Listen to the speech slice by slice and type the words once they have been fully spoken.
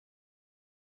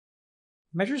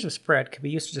Measures of spread can be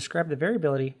used to describe the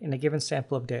variability in a given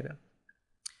sample of data.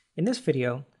 In this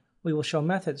video, we will show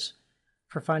methods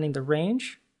for finding the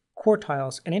range,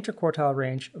 quartiles, and interquartile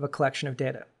range of a collection of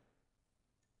data.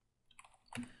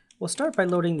 We'll start by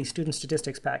loading the student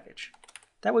statistics package.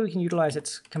 That way we can utilize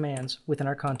its commands within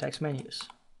our context menus.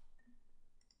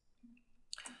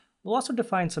 We'll also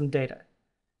define some data.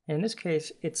 And in this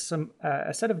case, it's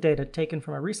a set of data taken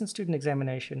from a recent student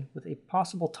examination with a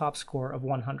possible top score of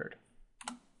 100.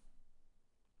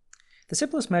 The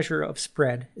simplest measure of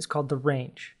spread is called the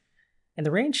range. And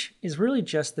the range is really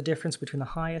just the difference between the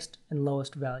highest and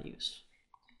lowest values.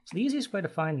 So the easiest way to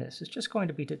find this is just going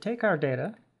to be to take our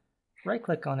data,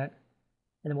 right-click on it,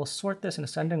 and then we'll sort this in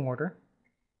ascending order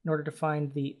in order to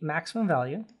find the maximum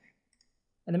value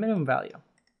and the minimum value.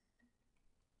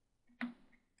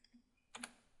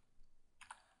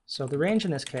 So the range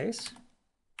in this case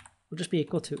will just be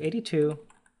equal to 82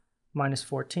 minus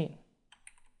 14,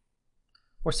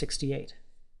 or 68.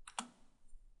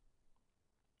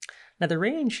 Now the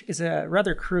range is a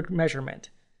rather crude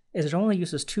measurement, as it only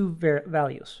uses two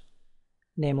values,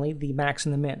 namely the max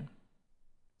and the min.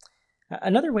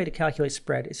 Another way to calculate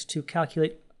spread is to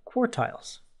calculate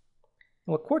quartiles.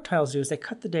 And what quartiles do is they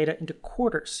cut the data into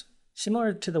quarters,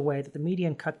 similar to the way that the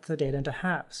median cuts the data into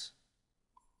halves.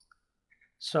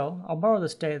 So I'll borrow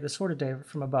this sorted data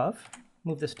from above,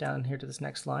 move this down here to this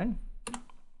next line.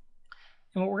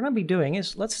 And what we're going to be doing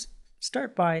is let's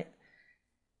start by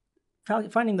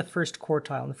finding the first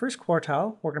quartile. In the first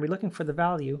quartile, we're going to be looking for the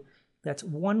value that's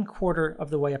 1/4 of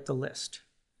the way up the list.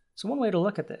 So one way to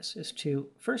look at this is to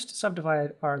first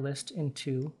subdivide our list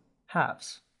into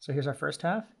halves. So here's our first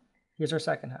half, here's our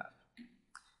second half.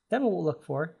 Then what we'll look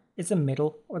for is the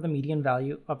middle or the median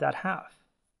value of that half.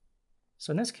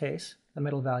 So in this case, the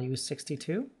middle value is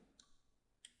 62.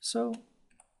 So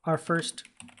our first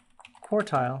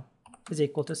quartile is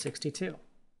equal to 62.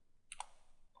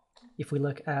 If we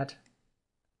look at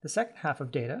the second half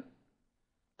of data,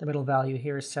 the middle value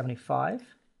here is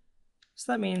 75.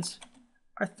 So that means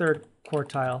our third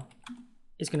quartile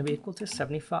is going to be equal to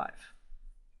 75.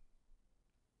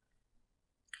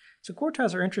 So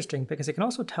quartiles are interesting because they can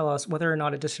also tell us whether or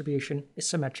not a distribution is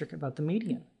symmetric about the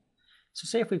median. So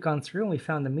say if we've gone through and we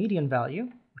found the median value,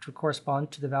 which would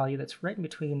correspond to the value that's right in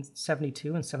between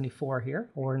 72 and 74 here,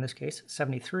 or in this case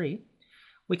 73,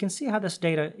 we can see how this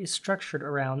data is structured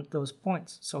around those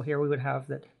points. So here we would have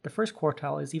that the first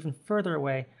quartile is even further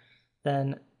away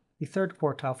than the third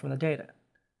quartile from the data.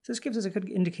 So this gives us a good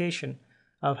indication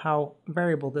of how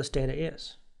variable this data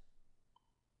is.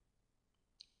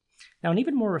 Now an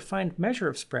even more refined measure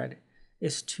of spread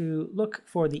is to look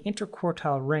for the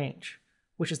interquartile range,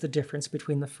 which is the difference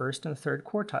between the first and the third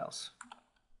quartiles.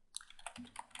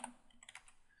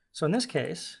 So in this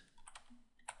case,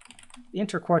 the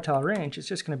interquartile range is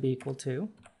just going to be equal to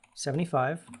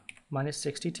 75 minus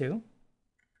 62,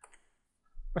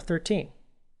 or 13.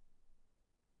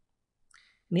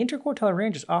 And the interquartile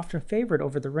range is often favored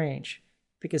over the range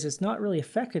because it's not really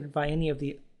affected by any of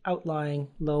the outlying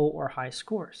low or high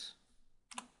scores.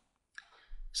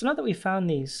 So now that we've found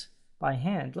these by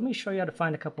hand, let me show you how to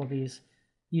find a couple of these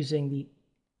using the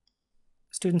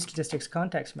Student Statistics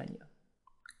context menu.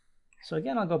 So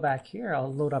again, I'll go back here,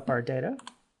 I'll load up our data.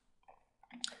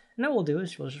 And what we'll do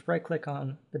is we'll just right-click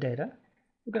on the data.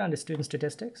 We'll go down to Student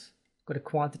Statistics, go to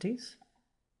Quantities,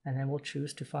 and then we'll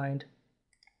choose to find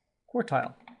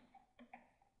quartile.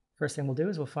 First thing we'll do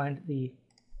is we'll find the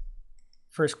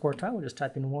first quartile. We'll just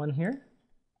type in 1 here.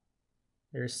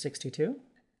 There's 62.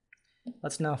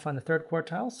 Let's now find the third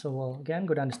quartile. So we'll again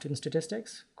go down to Student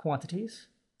Statistics, Quantities,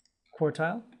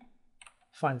 Quartile,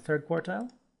 find the third quartile,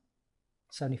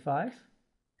 75.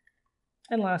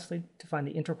 And lastly, to find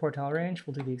the interquartile range,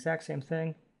 we'll do the exact same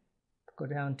thing. Go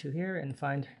down to here and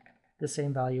find the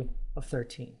same value of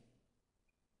 13.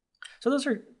 So those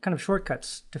are kind of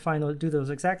shortcuts to do those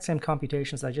exact same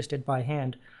computations that I just did by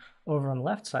hand over on the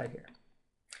left side here.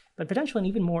 But potentially an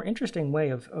even more interesting way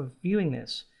of viewing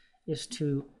this is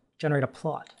to generate a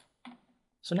plot.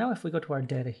 So now if we go to our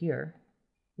data here,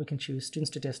 we can choose Student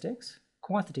Statistics,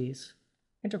 Quantities,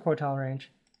 Interquartile Range,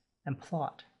 and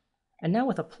Plot. And now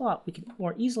with a plot, we can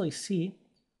more easily see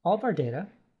all of our data.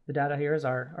 The data here is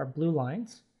our blue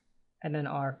lines, and then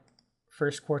our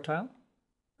first quartile,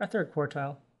 our third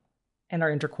quartile, and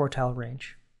our interquartile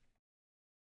range.